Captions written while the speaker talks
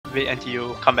wait until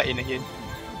you come back in again.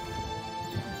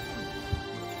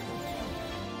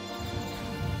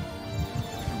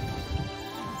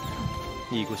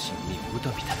 이곳이 네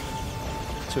무덤이다.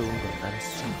 좋은 건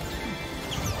알았어.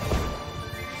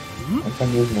 I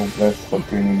can use noblesse for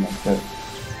training myself.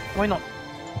 Why not?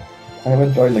 I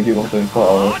haven't joined the game of 24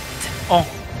 hours. Oh,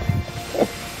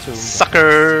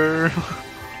 sucker!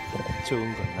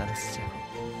 좋은 건 알았어.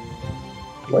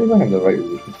 Do I even have the right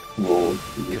role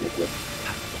to use noblesse?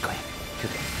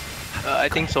 I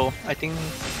think so. I think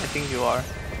you are.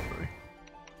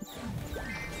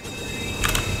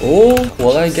 Oh,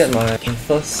 will I get my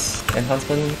first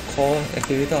enhancement core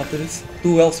activated after this?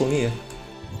 2 wells only.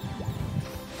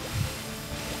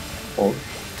 Oh.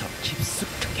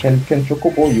 Can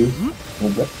Chocobo use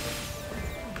noblesse?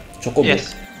 Chocobo?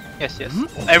 Yes.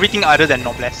 Everything other than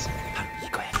noblesse.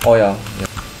 Oh yeah.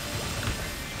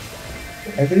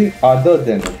 Everything other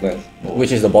than noblesse.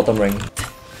 Which is the bottom rank.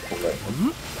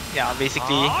 Yeah,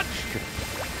 basically.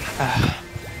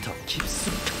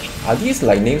 Are these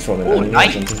like names from an anime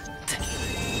or something?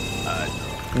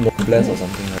 Noblesse or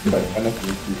something like that.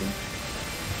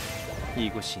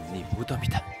 이곳이 네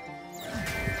무덤이다.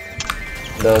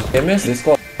 The famous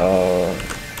Discord,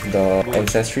 the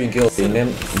Ancestry Guild, they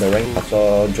named the rank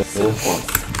after Jojo.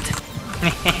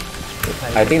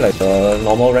 I think like the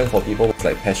normal rank for people was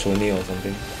like Passione or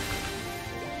something.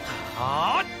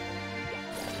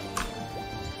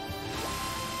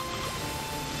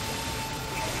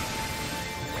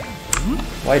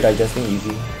 Why digesting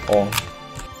easy? Or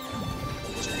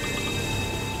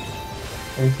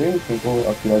I think we can go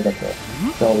after I got that.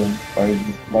 Sell them,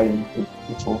 buy them to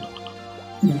people.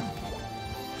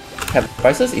 have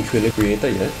prices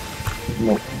equilibrated yet?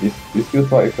 No, this still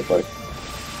try extra price.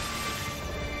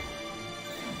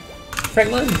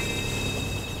 Fragment!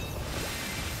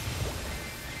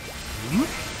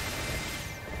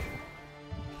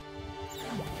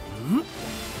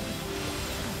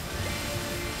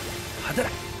 받아라.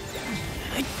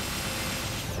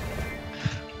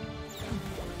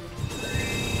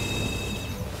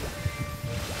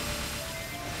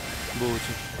 모두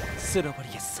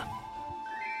쓸어버리겠어.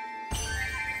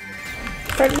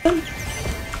 Fragment!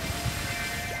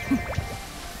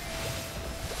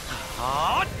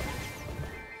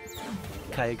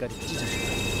 갈갈이 찢어주마.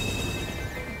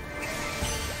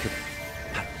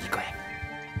 바로 이거야.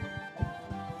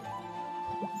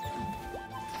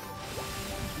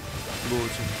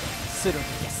 모두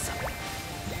쓸어버리겠어.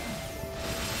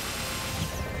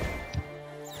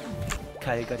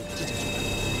 갈갈이 찢어주마.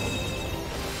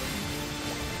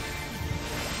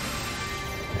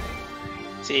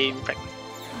 Same fragment.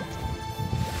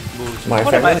 My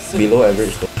fragment is below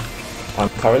average though. I'm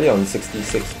currently on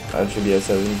 66. I should be at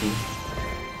 70.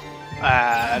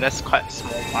 That's quite a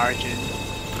small margin.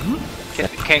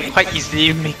 Can quite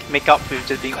easily make up with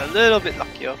just being a little bit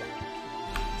luckier.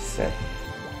 Sad.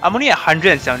 I'm only at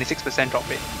 176% drop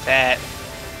rate. Sad.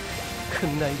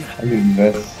 큰 날개라. I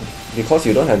invest. Because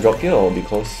you don't have drop gear or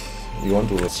because you want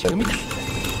to spend?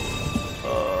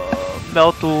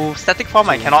 Well, to static form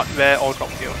I cannot wear all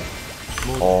drop gear.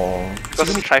 Or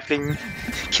Because trifling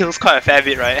kills quite a fair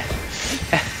bit, right?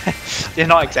 They're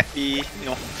not exactly, you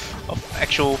know, of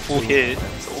actual full hit,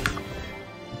 so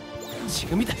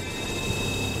지금이다.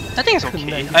 I think it's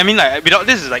okay. I mean, like without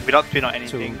this is like without twin or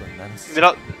anything.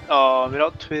 Without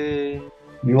twin.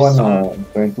 You want a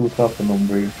 22 star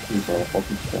Nombre with a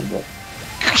 40% drop.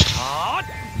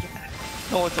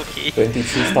 No, it's okay.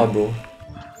 23 star bro.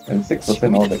 And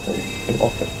 6% all that can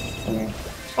offer.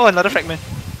 Oh, another fragment.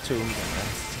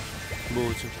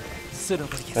 모두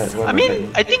쓸어버리겠어. I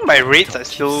mean, I think my rates are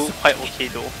still quite okay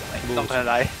though. Like, not gonna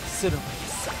lie.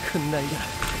 쓸어버리겠어. 큰 날개라.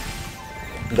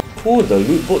 The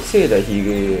loot bot say that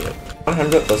he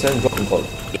 100% drop and got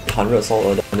 800 soul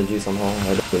order energy somehow.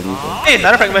 I don't believe it. Hey,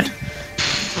 another fragment.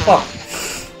 Fuck.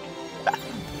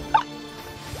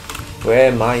 Where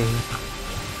am I?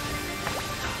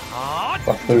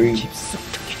 Suffering.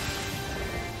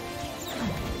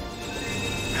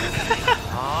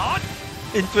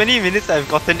 In 20 minutes, I've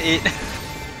gotten 8.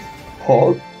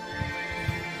 Oh.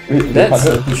 Wait, That's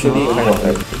 160 usually kind of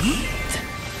average. average.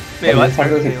 Wait, what?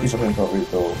 160% drop rate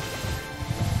though.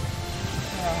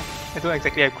 I don't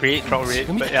exactly have great drop rate,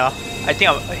 but yeah, I think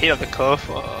I'm ahead of the curve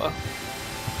for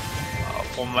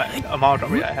my amount of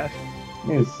drop rate I have.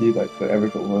 You need to see like the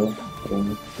average over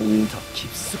maybe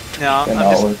Yeah, 10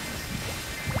 I'm just hours.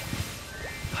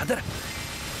 받아라.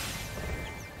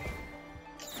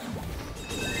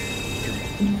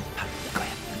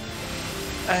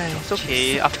 it's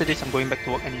okay. After this, I'm going back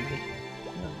to work anyway.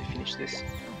 Let me finish this.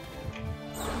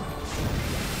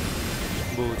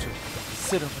 모두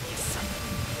쓸어버리겠어.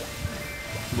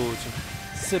 모두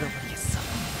쓸어버리겠어.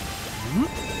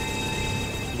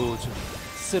 모두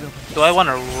쓸어버리겠어. Do I want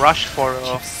to rush for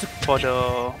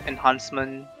the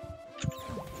enhancement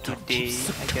today?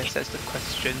 I guess that's the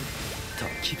question. 더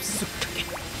깊숙하게.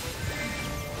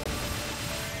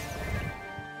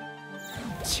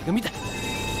 지금이다.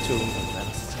 좋은 건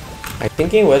알았어. I'm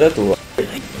thinking whether to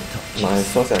my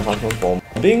source enhancement for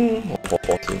mobbing or for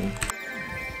forcing.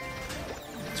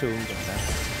 좋은 건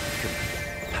알았어.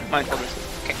 Mine for this.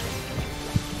 Okay.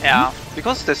 Yeah,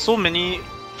 because there's so many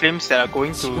flames that are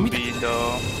going to be in the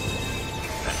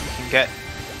that you can get,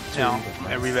 you know,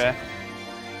 everywhere.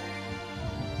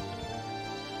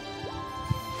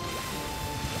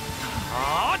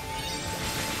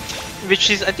 Which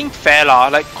is, I think, fair lah.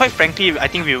 Like, quite frankly, I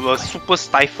think we were super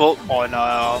stifled on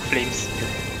flames.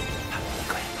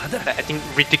 Like, I think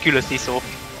ridiculously so.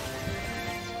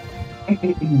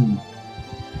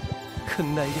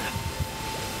 큰 나이가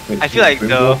I feel like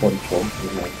the control.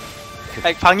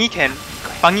 like Fangi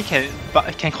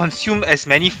can consume as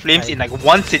many flames in like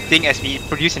one sitting as we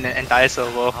produce in an entire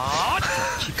server.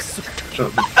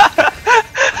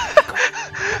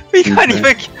 We can't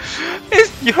even.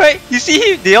 You right? You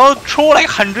see, they all throw like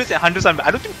hundreds and hundreds. I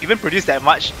don't think we even produce that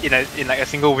much in like a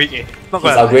single week. Eh. Not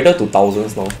It's gonna lie. upgraded to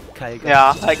thousands now.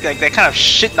 Yeah, like that kind of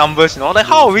shit numbers. You know, like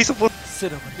how are we supposed?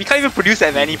 쓸어버리겠어. We can't even produce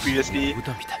that many previously.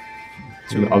 무덤이다.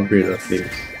 To upgrade the flames.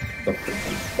 But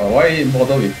why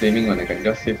bother with flaming when I can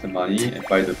just save the money and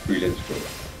buy the freelance scroll?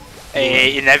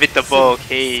 Hey, inevitable.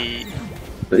 Okay.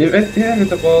 The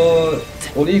inevitable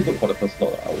only good for the first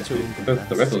slot, I would say. Because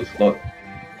the rest of the slot,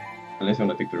 unless you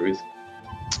want to take the risk,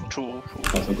 True.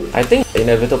 not so good. I think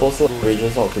inevitable slot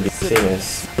ranges out to be the same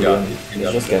as Yeah,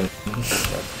 you just can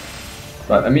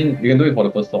But I mean, you can do it for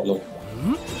the first slot, low.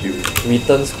 You,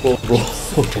 return scroll bro.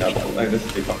 yeah, but like this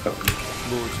is a fucked up.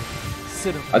 모두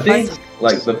쓸어버리겠어. I think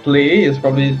like the play is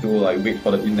probably to like wait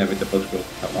for the inevitable scroll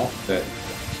to come out. That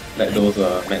let those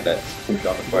make that push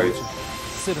up the price.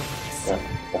 쓸어버리겠어.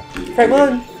 140.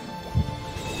 Fragment!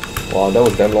 Wow, that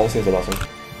was damn long since the last one.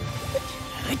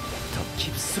 더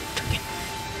깊숙하게.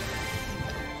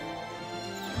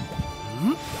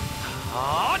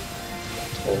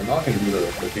 Oh, now I can do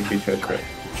the KK trash right.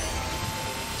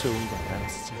 좋은 건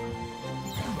알았어.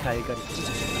 갈갈이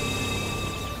찢어진다.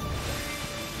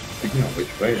 Speaking of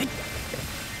which, right?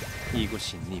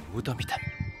 이곳이 네 무덤이다.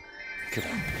 그럼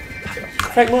바로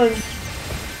Fragment!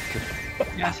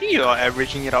 Yeah, I think you're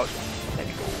averaging it out. There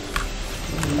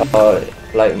we go.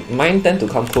 Like mine tend to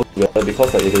come close together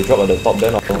because like if they drop at the top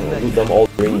then I'll loot them all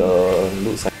during the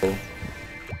loot cycle.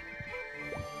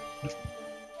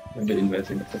 Maybe invest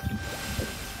in the first.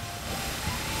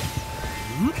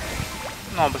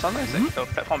 No, but sometimes like, the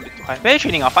platform a bit too high. Where are you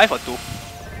training? 5 or 2?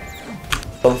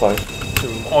 Turn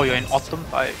 5. Oh, you're in autumn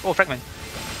 5. Oh, fragment.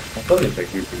 I thought it's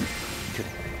actually pretty. 그래.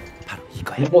 바로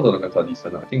이거야. Most of the guns are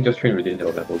decent. I think just train within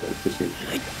their level is good.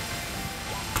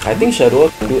 I think Shadow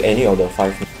can do any of the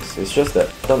 5 moves. It's just that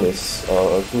Atom is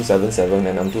 277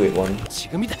 and I'm 281.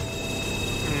 지금이다.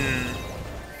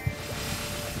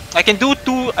 I can do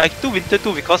 2. I can do winter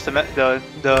 2 because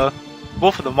the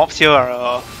both of the mobs here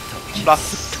are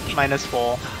plus minus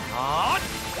 4.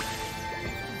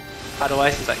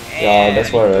 Otherwise, it's like Yeah,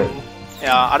 that's why, I need right? to-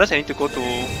 Yeah, others I need to go to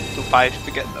 5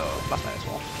 to get the plus minus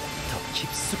 4. 더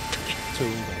깊숙하게. 좋은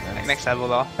건 Like 알았어. next level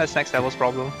lah. That's next level's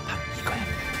problem. 바로 이거야.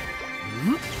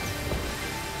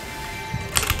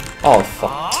 Oh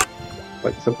fuck.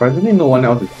 Like surprisingly, no one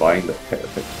else is buying the pet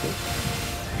effect.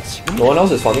 지금 No one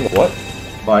else is funding what?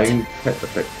 Buying pet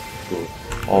effect. So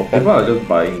Oh, people are just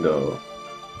buying the.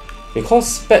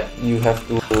 because pet you have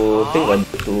to think a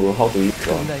bit to how to use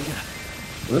큰 it. 나이가.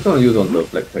 I'm just gonna use on the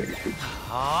black pack.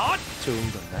 좋은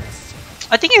건 알았어.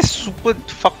 I think it's super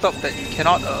fucked up that you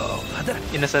cannot 받아라.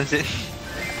 innocence it.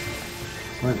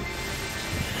 Fine.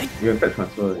 You can pet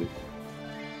transfer.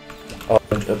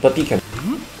 The 30 can.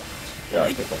 Yeah,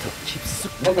 I can. 더 깊숙.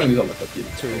 I'm not gonna use on the 13.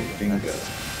 I think it's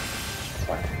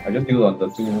fine. I just use on the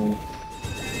 2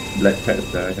 black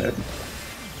pets that I had.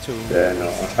 좋은 건 Then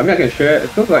I mean I can share. It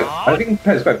feels like I think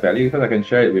pet is quite value because I can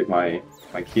share it with my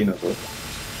kin also.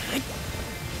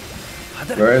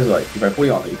 받아라. Whereas like if I put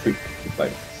it on the equip, it's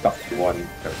like stuck to one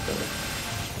character.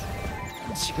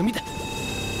 지금이다.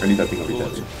 At least I think of it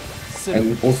that 모두 way. 쓸어.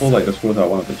 And also like the scrolls are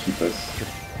one of the cheapest. 그래.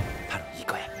 바로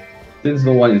이거야. Since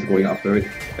no one is going after it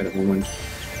at the moment,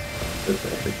 that's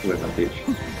a full advantage.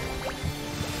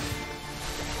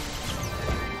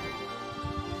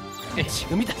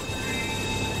 지금이다.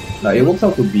 Now it works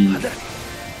out to be 받아라.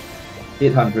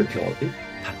 800 chaotic,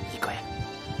 바로 이거야.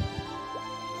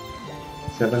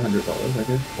 $700 I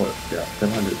guess, or yeah,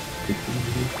 750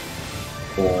 maybe.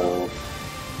 For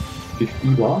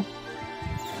 50 watt?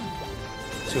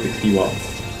 60 watt.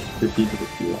 50 to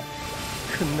 50 watt.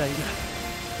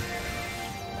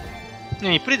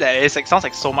 You put it that it's like sounds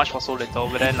like so much for so little,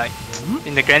 but then like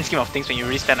in the grand scheme of things, when you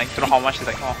really spend like don't know how much, it's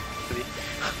like oh really.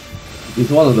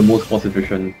 It's one of the most cost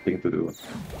efficient things to do.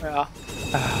 Yeah.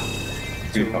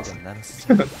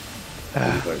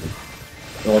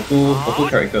 For two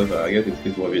characters, I guess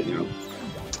it's worth it, you know.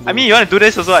 I mean, you want to do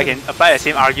this also, I can apply the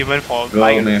same argument for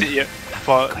buying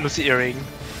for Lucid Earring.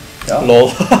 Yeah.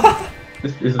 Lol.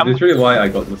 It's literally why I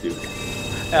got Lucid.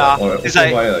 Yeah. Or It's also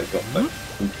like why I got like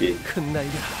 2K.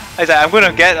 it's like I'm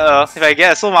gonna get if I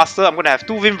get a Soul Master, I'm gonna have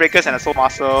 2 Windbreakers and a Soul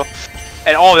Master,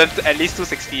 and all of them at least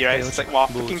 260, right? It's like wow,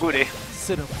 fucking good eh.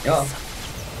 Yeah.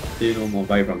 Say no more,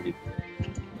 buy from me.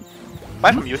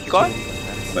 Buy from you, you got it?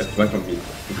 Buy from me.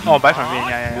 Oh, buy from me,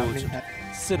 yeah.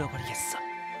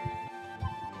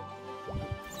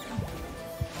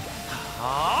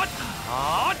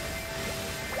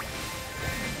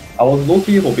 I was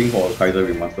low-key hoping for a Kaiser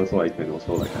remaster so I can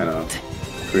also like kinda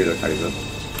create a Kaiser.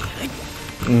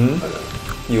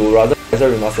 You rather Kaiser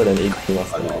remaster than A.ini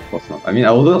remaster? No, of course not. I mean,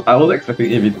 I wasn't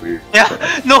expecting A.ini to be. Yeah,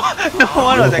 no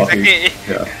one was expecting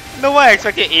Yeah. no one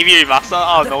expected A.ini remaster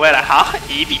out of nowhere, like huh?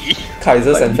 A.ini?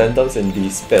 Kaisers and Phantoms in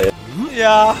despair.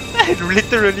 Yeah,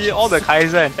 literally all the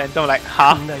Kaiser and Phantom like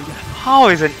huh? How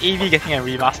is an A.ini getting a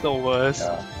remaster over us?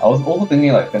 Yeah. I was also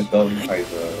thinking like Phantom,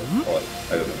 Kaiser, or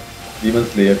I don't know, Demon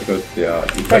Slayer because they are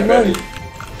in fact very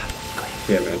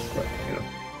KMS, but you know,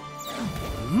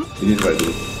 it is what it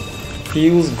is.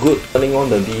 Feels good turning on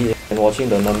the D and watching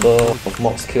the number of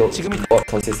mobs killed got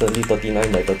consistently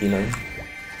 39 by 39.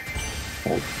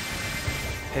 Oh,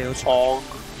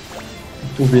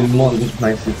 To be more than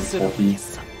 90 to 40.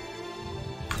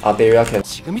 Arteria can.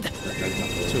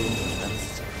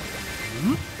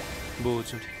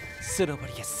 모조리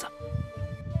쓸어버리겠어.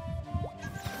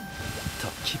 더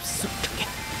깊숙하게.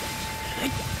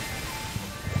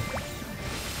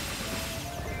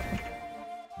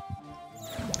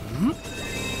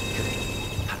 그래,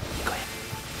 바로 이거야.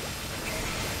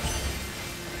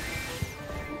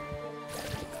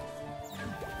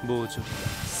 모조리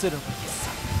쓸어버리겠어.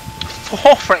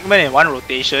 4 fragment in 1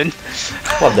 rotation.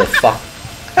 What the fuck?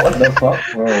 What the fuck,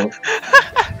 bro?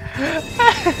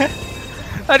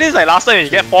 That is like last time you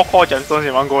get 4 core gemstones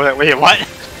in one go, like wait what?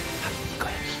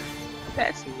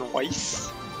 That's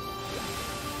nice.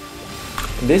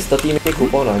 This 30-minute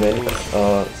coupon I managed,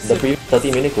 the previous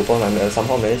 30-minute coupon I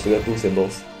somehow managed to get 2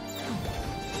 symbols.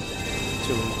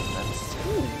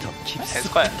 That's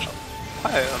quite an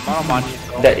amount of money.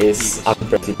 So. That is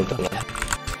unprecedented.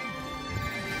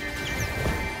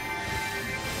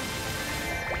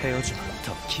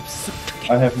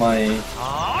 I have my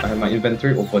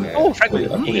inventory open and Oh, I put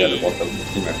it at the bottom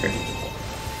in my frame.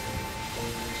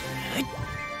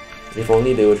 If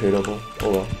only they were tradable.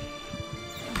 Oh well.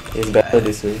 It's better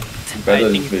this way. Better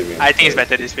this way, man. I think it's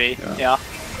better this way. Yeah.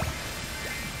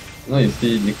 No, you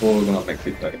see Nico gonna max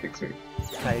it like next week.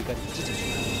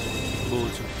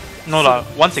 No lah,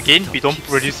 once again, we don't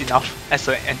produce enough as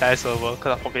an entire server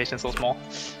because our population is so small.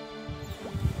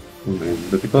 Oh man,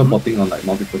 the people botting on like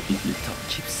multiple PCs.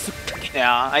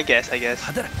 Yeah, I guess.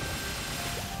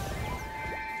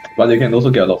 But they can also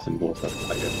get a lot of symbols, I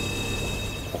guess.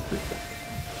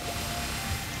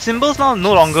 Symbols now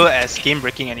no longer as game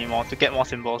breaking anymore to get more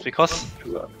symbols because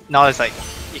now it's like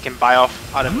you can buy off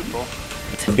other people.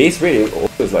 The base rate is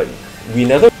also is like, we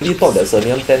never really thought that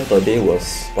Sernian 10 per day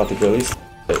was particularly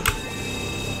stupid.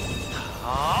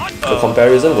 The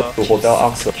comparison was to Hotel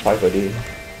Arcs 5 a day.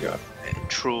 Yeah.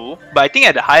 True, but I think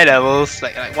at the higher levels,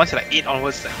 like once you're like 8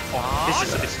 onwards, like oh, this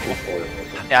is a bit slow.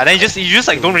 Yeah, then you just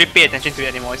like don't really pay attention to it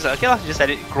anymore. It's like okay, just let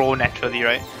it grow naturally,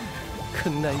 right?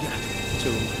 Bro,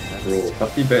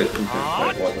 30 bad is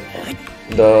like what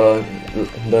the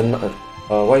fuck?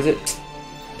 What is it?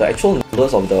 The actual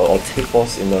numbers of the Ortic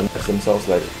Force in the maps themselves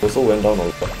like also went down a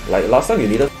lot. Like last time you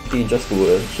needed 50 just to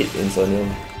hit in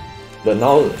Sernian, but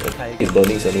now it's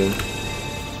burning Sernian.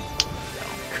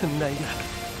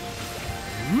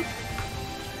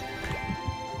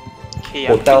 Okay,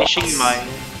 I'm Hotel finishing my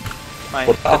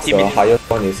Hotel Arcs, 30 the minutes. highest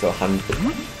one is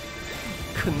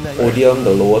 100. Odium,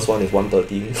 the lowest one is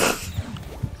 130.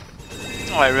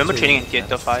 Oh, I remember training in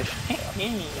Theater 5.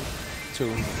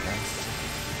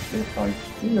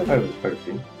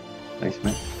 Nice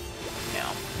man.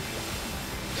 Yeah.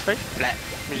 It's very flat,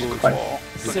 which is good for...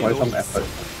 Quite some effort.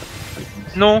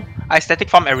 No, I static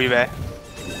farm everywhere.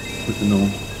 Good to know.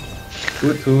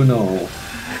 Good to know.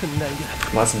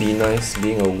 Must be nice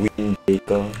being a wind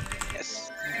breaker.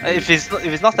 Yes. If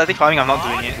it's not static farming, I'm not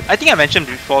doing it. I think I mentioned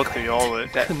before to you all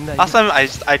that last time I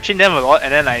trained them a lot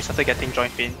and then I started getting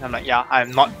joint pain. I'm like, yeah,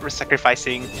 I'm not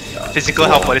sacrificing physical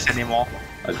health for this anymore.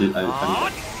 I did.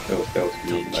 That was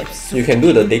me. Like, You can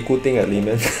do the Deku thing at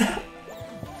Lehman.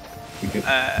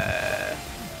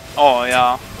 Oh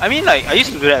yeah. I mean, like I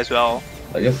used to do that as well.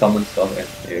 I just summon stuff and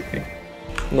okay.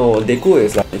 No, Deku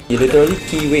is like, he literally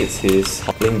key weights his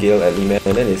Howling Gale at Lehman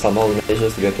and then he somehow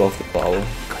manages to get 12 per hour.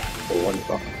 Oh, what the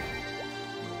fuck?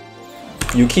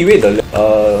 You key weight the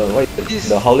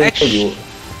the Howling Gale, you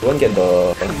won't get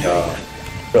the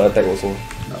attack also.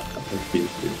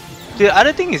 The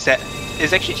other thing is that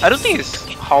it's actually, I don't think it's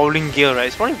Howling Gale, right?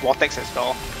 It's probably Vortex as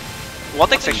well.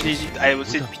 Vortex actually, I would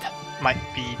say, might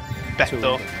be better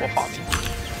for farming.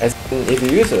 As in, if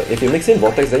you mix in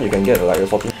Vortex, then you can get like a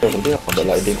 14 or something, but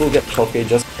like they go get 12k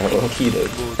just key the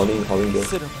Howling Gale.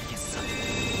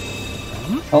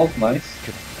 Oh, nice.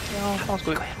 Yeah, sounds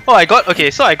good. Oh, I got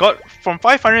from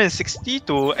 560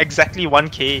 to exactly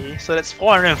 1k, so that's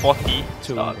 440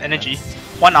 energy.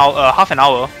 1 hour, half an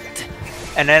hour.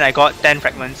 And then I got 10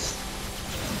 fragments.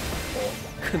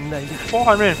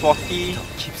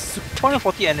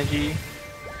 440 energy.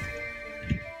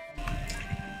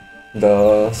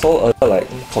 The Soul Earther like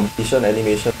completion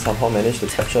animation somehow managed to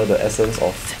capture the essence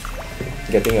of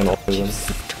getting an orgasm.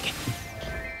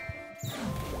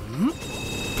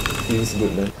 Feels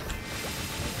good, man.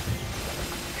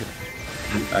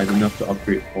 I don't have to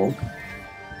upgrade Fog.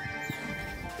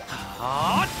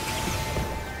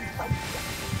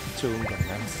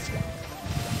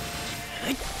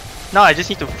 Now I just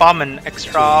need to farm an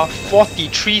extra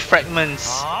 43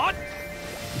 fragments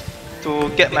to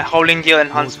get my Howling Gale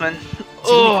enhancement.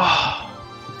 Oh,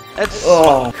 that's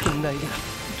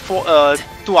for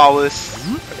 2 hours.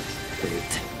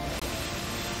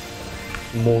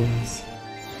 Moans.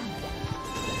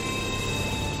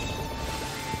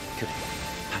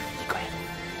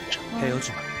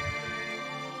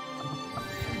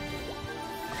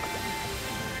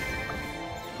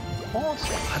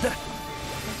 Awesome.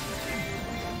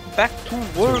 Back to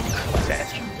work.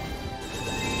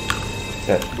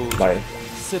 Bye.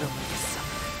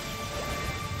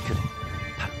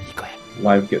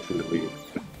 Life gets in the way.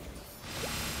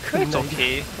 It's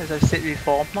okay, as I said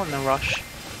before, I'm not in a rush.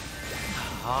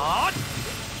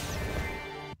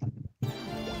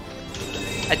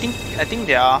 I think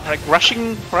they are like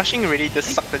rushing really does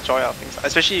suck the joy out of things,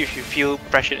 especially if you feel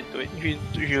pressured into it. If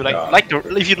you like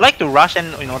to rush,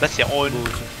 and you know that's your own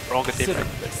prerogative. Right?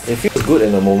 It feels good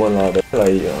in the moment lah. Then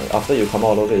like after you come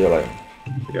out of it, you're like,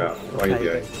 yeah, why did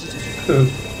I?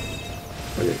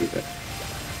 Why did I do that?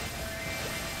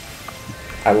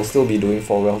 I will still be doing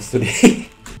 4 wells today.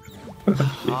 You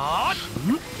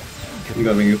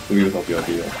gotta make it full use of your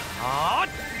day.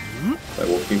 Like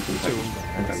walking full time.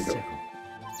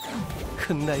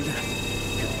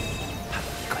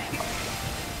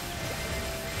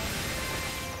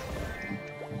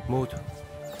 모두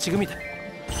지금이다.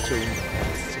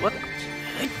 What?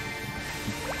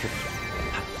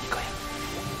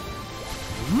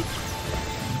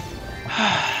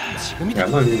 Yeah,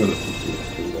 I'm not even gonna teach you.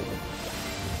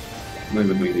 I'm not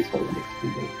even doing this for the next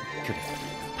video.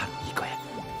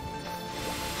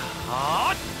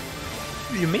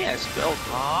 You may as well.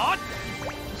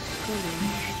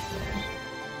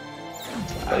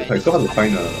 I still have to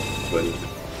find a burning.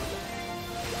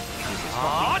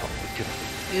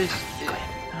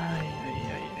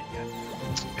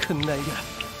 큰 날개라.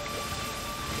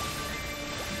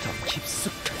 더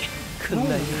깊숙하게 큰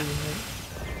날개라.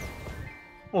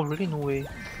 Oh, really? No way.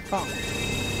 Fuck.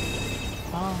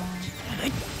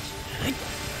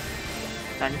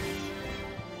 Nani?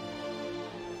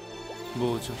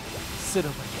 모조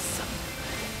쓸어버리겠어.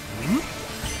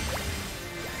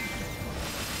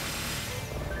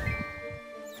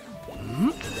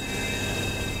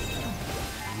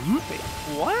 Wait,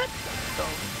 what the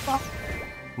fuck?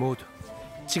 모두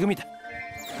지금이다.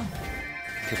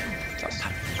 그래,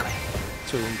 바로 이거야.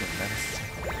 좋은 건 알았어.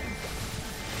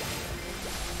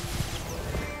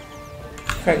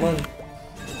 fragment.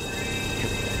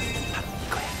 그래, 바로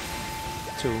이거야.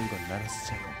 좋은 건 알았어.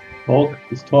 Oh,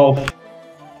 it's 12.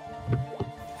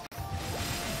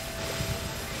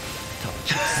 더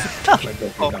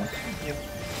Oh,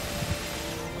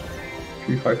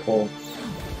 354.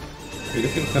 It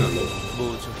seems kind of low.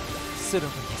 모조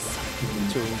쓸어버리겠어.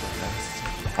 좋은 건 알았어.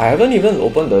 I haven't even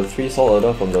opened the 3 Soul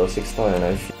Earther from the 6 star and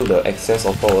I feel the excess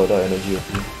of Soul Earther energy.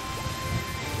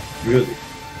 Really?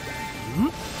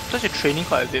 Such a training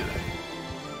quite a bit. Right?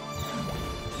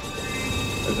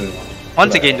 I don't know.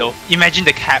 Once again though, imagine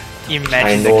the cap. I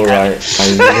Imagine know, the cap. right?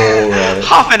 I know, right?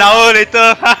 Half an hour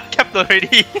later, cap upload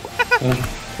already.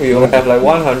 We will have like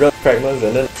 100 fragments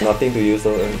and then nothing to use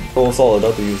them, and no soul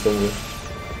order to use them with.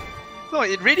 No,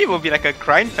 it really will be like a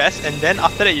grind fest, and then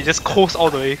after that you just coast all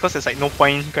the way because there's like no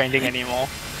point grinding anymore.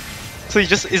 So it's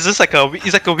just like a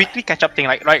weekly catch up thing.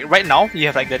 Like right now you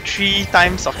have like the 3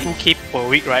 times of 2k per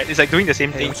week, right? It's like doing the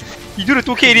same thing. You do the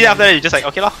 2k and after that you just like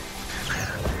okay lah.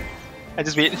 I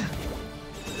just wait.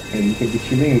 And you can be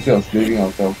chilling instead of slaving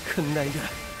ourselves.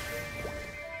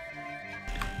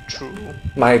 True.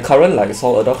 My current like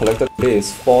soul order collected today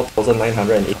is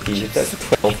 4,980. That's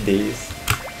 12 days.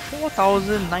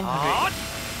 4,900.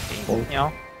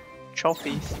 Yeah. 12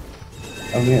 days.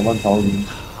 I'm only at 1,000.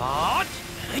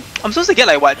 I'm supposed to get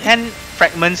like what 10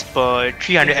 fragments per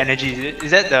 300 energy.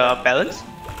 Is that the balance?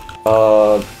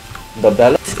 The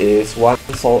balance is 1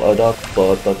 soul order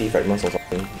per 30 fragments or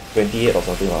something. 28 or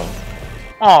something lah.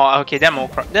 Oh, okay. Then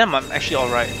I'm actually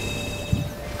alright.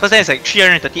 Because then it's like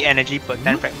 330 energy per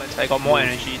 10 fragments. I got more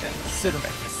energy than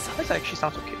fragments. That actually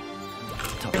sounds okay.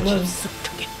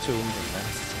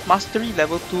 Mastery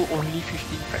level 2 only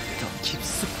 15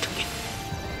 fragments.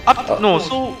 No,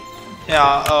 so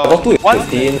yeah. Level 2 is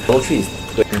 15, level 3 is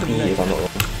 20 if I'm not wrong.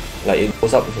 Like it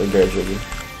goes up gradually.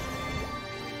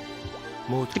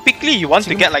 Typically, you want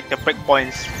to get like the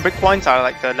breakpoints. Breakpoints are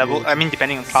like the level. I mean,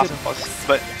 depending on class, of course.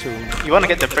 But you want to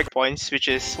get the breakpoints, which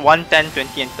is 1, 10,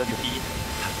 20, and 30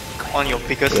 on your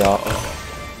biggest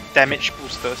damage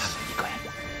boosters.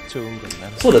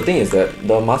 So the thing is that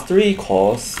the mastery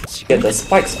cores get the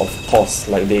spikes of cost.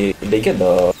 Like they get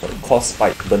the cost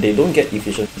spike, but they don't get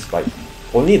efficiency spike.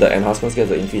 Only the enhancements get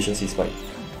the efficiency spike.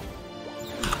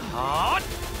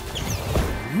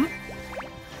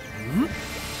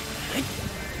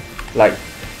 Like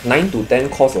 9 to 10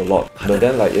 costs a lot, but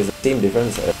then like it's the same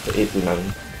difference as 8 to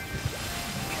 9.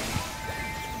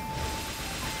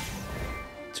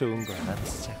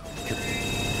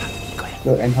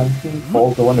 The enhancing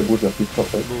falls the one that boosts your pistol,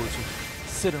 right?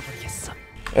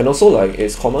 And also like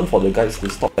it's common for the guides to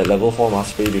stop at level 4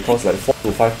 mastery because like 4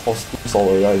 to 5 cost 2 soul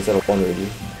area instead of 1 already.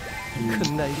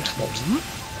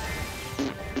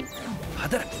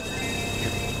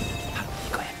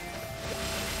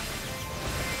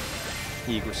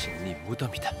 이곳이 네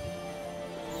무덤이다.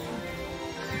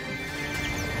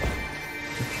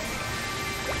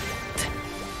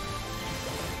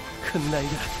 큰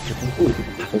나이가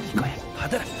이거야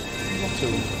받아라.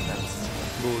 좋은 건 알았어.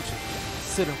 모두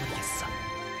쓸어버리겠어.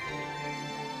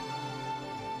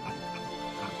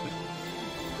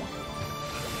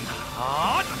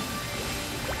 Odd.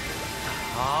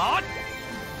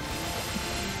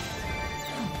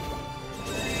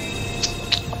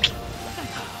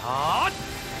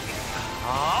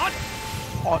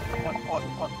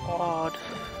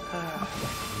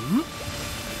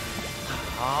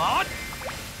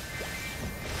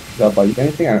 Yeah, but if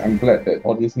anything, I'm glad that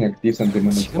all this negative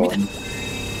sentiment is gone.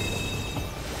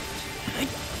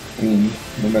 I mean,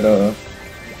 no matter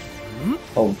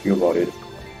how we feel about it.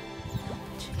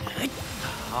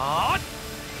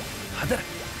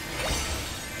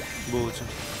 모두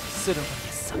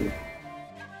쓸어버리겠어.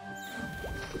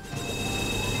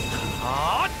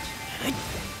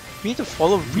 We need to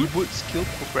follow reboot skill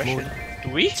progression. Do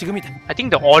we? 지금이다. I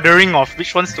think the ordering of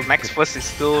which ones to max first is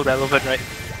still relevant, right?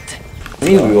 I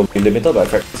mean we will be limited by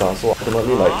fragments, so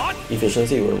ultimately like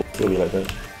efficiency will still be like that.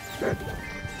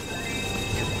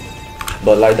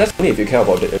 But like that's only if you care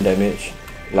about the damage.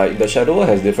 Like the Shadow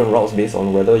has different routes based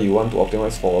on whether you want to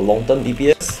optimize for long-term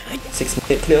DPS,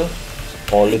 6-minute clear,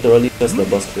 or literally just the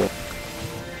burst clear.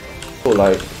 So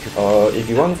like, if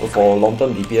you want for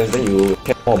long-term DPS, then you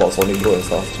care more about Sonic Blow and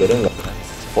stuff. But then like,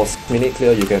 for 6-minute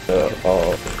clear, you can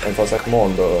emphasize more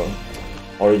on the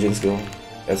origin skill,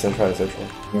 etc, etc.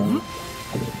 Yeah.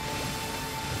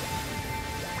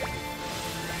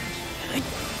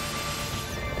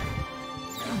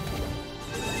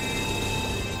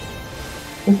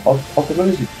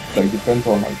 Ultimately, it like depends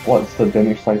on like what's the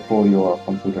damage cycle you are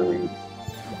considering.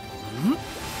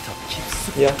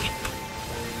 Yeah.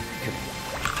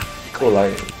 So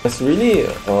like, there's really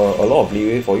a lot of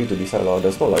leeway for you to decide.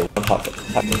 There's not like one hard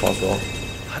and fast law.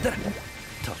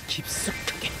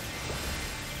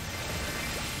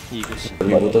 We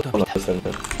wouldn't understand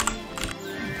that.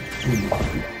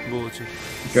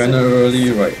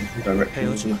 Generally, right,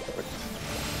 direction.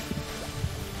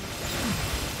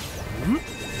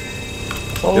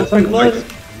 Oh, There's like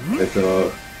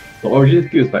the origin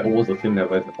skill is like almost the same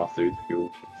level as the mastery skill.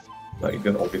 Like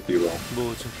just obviously wrong.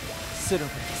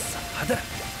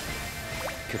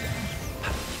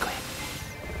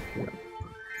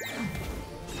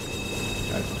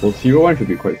 So Hero 1 should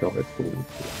be quite self-explanatory.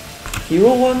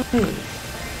 Hero 1...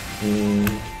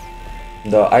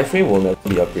 The iframe will never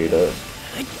be upgraded.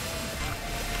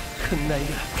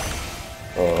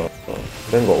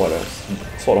 Then got what else?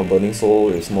 Sword of Burning Soul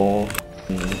is more.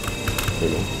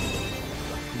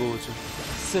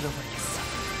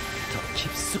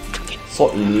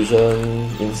 Sword Illusion,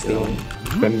 Instinct.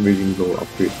 Then Raging Blow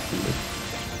upgrade.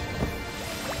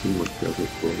 See what the other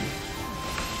going.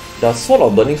 Does Sword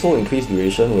of Burning Soul increase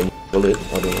duration when you roll it?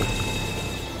 I don't know.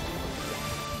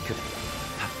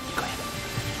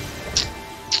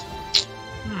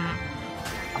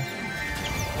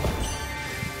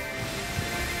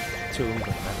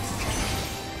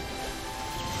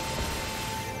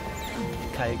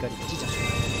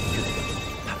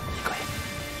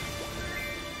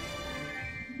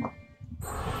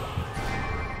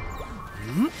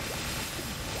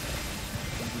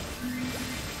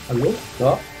 Hello,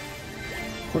 sir.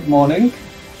 Good morning.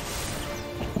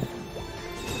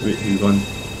 Wait, he's on.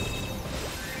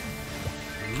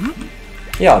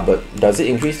 Yeah, but does it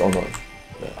increase or not?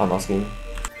 I'm asking.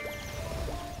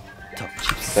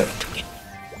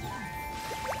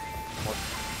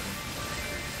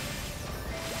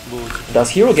 Does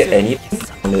hero get anything?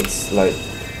 And it's like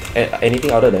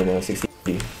anything other than a 60.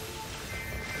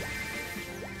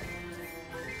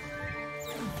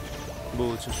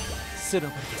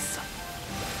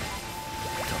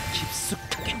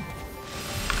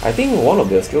 I think one of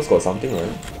their skills got something,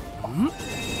 right?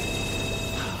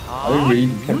 Are you ready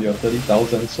to have your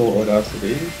 30,000 soul orders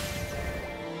today?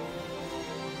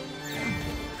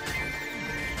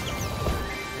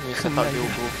 You set up Leo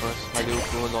Go first. My Leo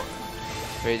Go not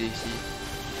ready, see?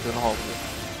 Don't know how to play.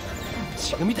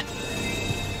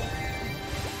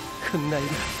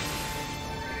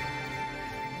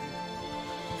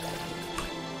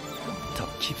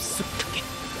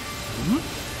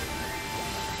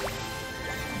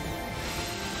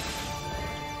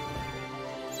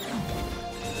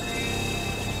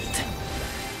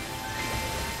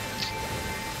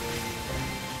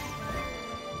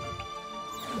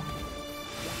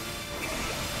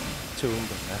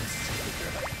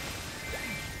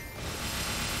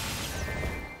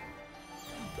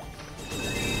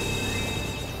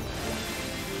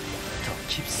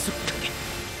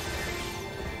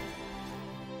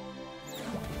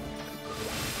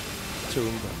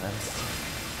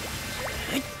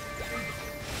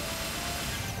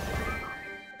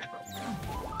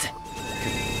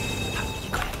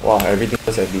 Wow, everything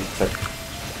was at least like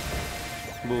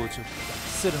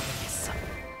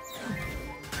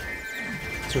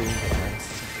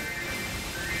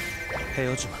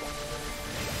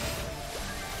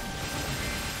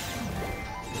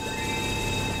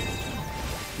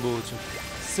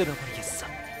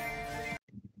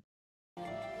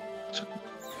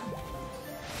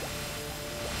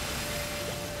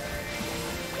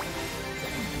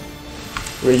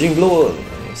Raging Blow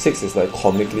 6 is like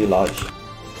comically large,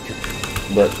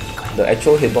 but the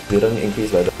actual hitbox didn't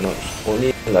increase by that much.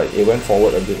 Only like it went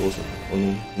forward a bit also.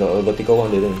 Only the vertical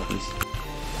one didn't increase.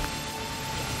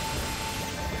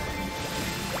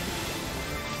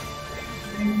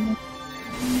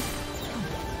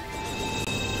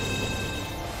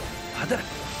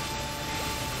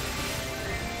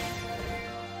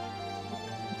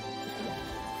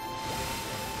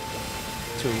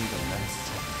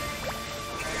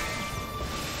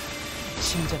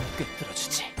 심장을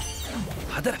꿰뚫어주지.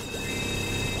 받아라. 더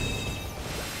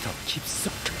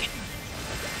깊숙하게.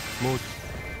 모두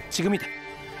지금이다.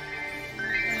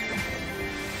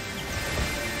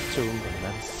 좋은 건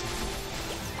많았어.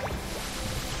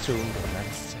 좋은 건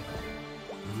많았어.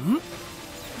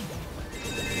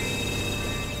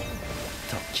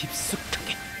 더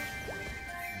깊숙하게.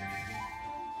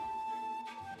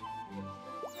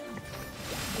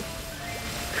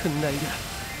 큰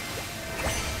날이라.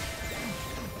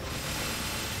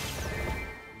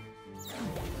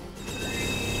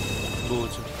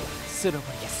 모조리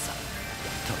쓸어버리겠어.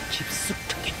 더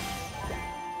깊숙하게.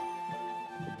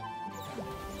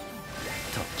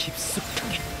 더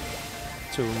깊숙하게.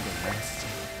 좋은 건 많았어.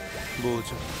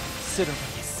 모조리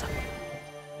쓸어버리겠어.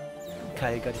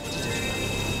 갈갈이 찢어주마.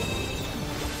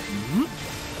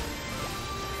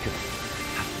 그래,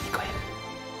 이거야.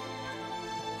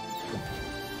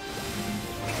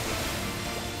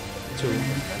 좋은 건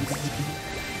많았어.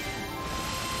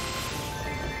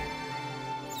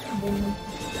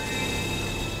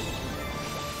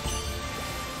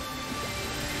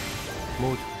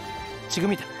 모두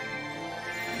지금이다.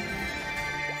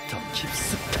 더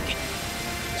깊숙하게.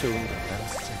 좋은 건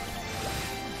알았어.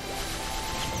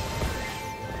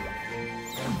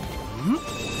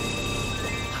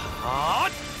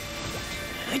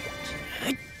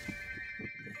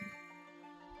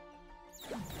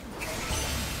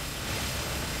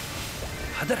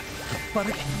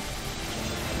 빠르게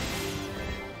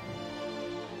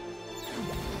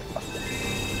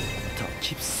더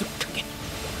깊숙하게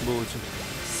모조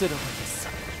쓸어버리겠어.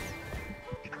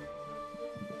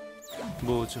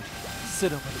 모조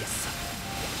쓸어버리겠어.